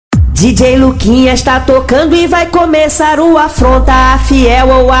DJ Luquinhas tá tocando e vai começar o afronta. A Fiel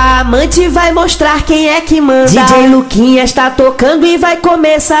ou a Amante vai mostrar quem é que manda. DJ Luquinhas tá tocando e vai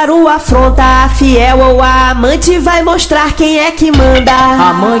começar o afronta. A Fiel ou a Amante vai mostrar quem é que manda.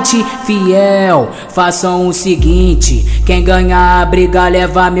 Amante, Fiel, façam o seguinte: quem ganhar a briga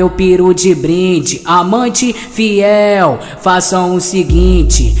leva meu peru de brinde. Amante, Fiel, façam o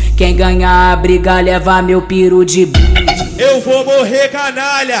seguinte: quem ganhar a briga leva meu peru de brinde. Eu vou morrer,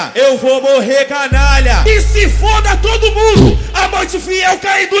 canalha, eu vou morrer, canalha. E se foda todo mundo, Amante, Fiel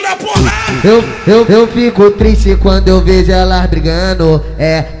caindo na porrada. Eu fico triste quando eu vejo elas brigando.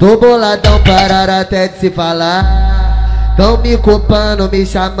 Tô boladão, parar até de se falar. Tão me culpando, me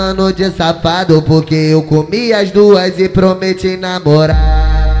chamando de safado, porque eu comi as duas e prometi namorar.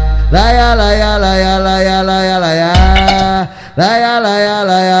 Laia, laia, laia, laia, laia, laia. Laia, laia,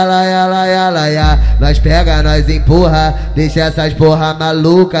 laia, laia, laia, laia. Nós pega, nós empurra, deixa essas porra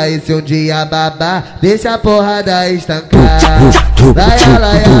maluca. E se um dia babar, deixa a porrada estancar. Laia,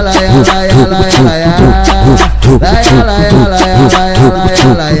 laia, laia, laia, laia, laia. Laia, laia, laia, laia,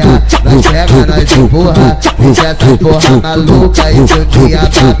 laia, laia. Nós pega, nós empurra, deixa essas porra maluca. E se um dia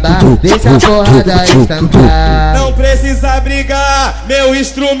babar, deixa a porrada estancar. Não precisa brigar, meu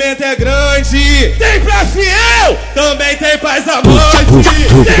instrumento é grande. Tem pra Fiel, também tem paz amante.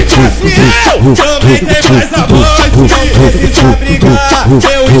 Tem pra Fiel, também tem paz amante. Não precisa brigar,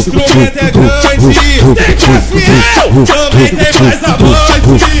 meu instrumento é grande. Tem pra Fiel, também tem paz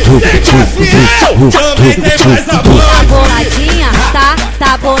amante. Tem pra Fiel, também tem paz amante. Tá boladinha,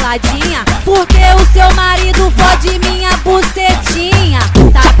 tá boladinha, porque o seu marido fode minha bucetinha.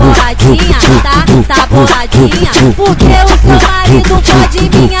 Tá boladinha, tá boladinha, porque o seu marido fode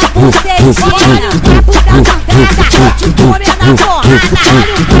minha bucetinha. Olha o papo da mancada, te comer na porrada.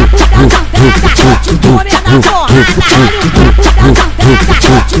 Olha o papo da mancada, te comer na porrada. Olha o papo da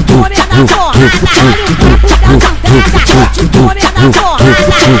mancada, te comer na porrada. Olha o papo da mancada, te comer na porrada.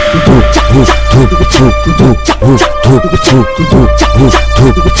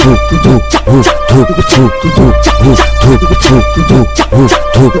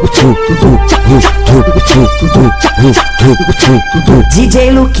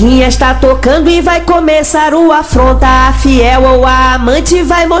 DJ Luquinhas tá tocando e vai começar o afronta. A Fiel ou a Amante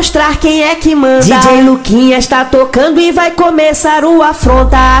vai mostrar quem é que manda. DJ Luquinhas tá tocando e vai começar o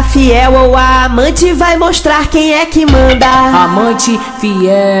afronta. A Fiel ou a Amante vai mostrar quem é que manda. Amante,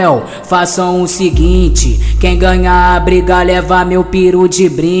 Fiel, façam o seguinte: quem ganhar a briga leva meu peru de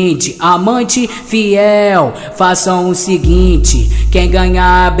brinde. Amante, Fiel, façam o seguinte: quem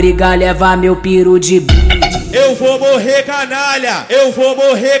ganhar a briga leva meu peru de brinde. Eu vou morrer, canalha, eu vou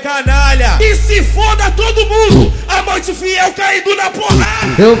morrer, canalha. E se foda todo mundo, Amante, Fiel caindo na porrada.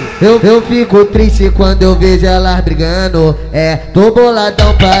 Eu fico triste quando eu vejo elas brigando. Tô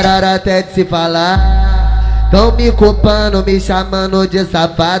boladão, parar até de se falar. Tão me culpando, me chamando de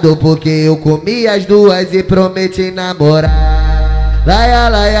safado, porque eu comi as duas e prometi namorar. Laia,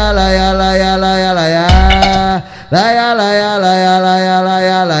 laia, laia, laia, laia, laia. Laia, laia, laia, laia,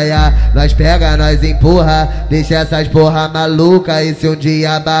 laia, laia. Nós pega, nós empurra, deixa essas porra maluca. E se um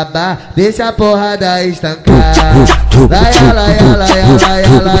dia babar, deixa a porrada estancar. Laia, laia, laia, laia,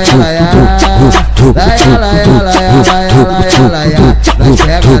 laia, laia. Laia, laia, laia, laia, laia, laia. Nós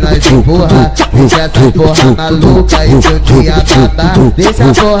pega, nós empurra, deixa essas porra maluca. E se um dia babar, deixa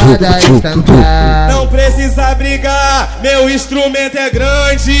a porrada estancar. Não precisa brigar, meu instrumento é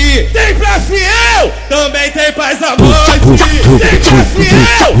grande. Tem pra Fiel, também tem paz amante. Tem pra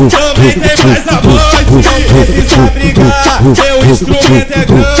Fiel, também tem paz amante. Não precisa brigar, meu instrumento é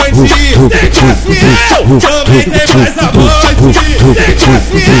grande. Tem pra Fiel, também tem paz amante. Tem pra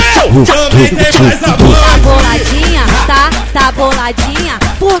Fiel, também tem paz amante. Tá boladinha, tá boladinha,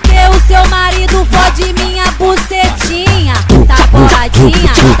 porque o seu marido fode minha bucetinha. Tá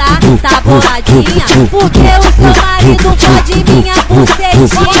boladinha, tá boladinha, porque o seu marido fode minha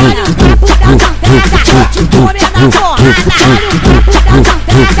bucetinha. Olha o papo da mancada, te comer na porrada. Olha o papo da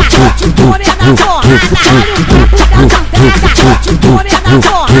mancada, te comer na porrada. Olha o papo da mancada, te comer na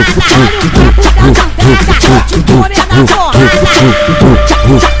porrada. Olha o papo da mancada, te comer na porrada.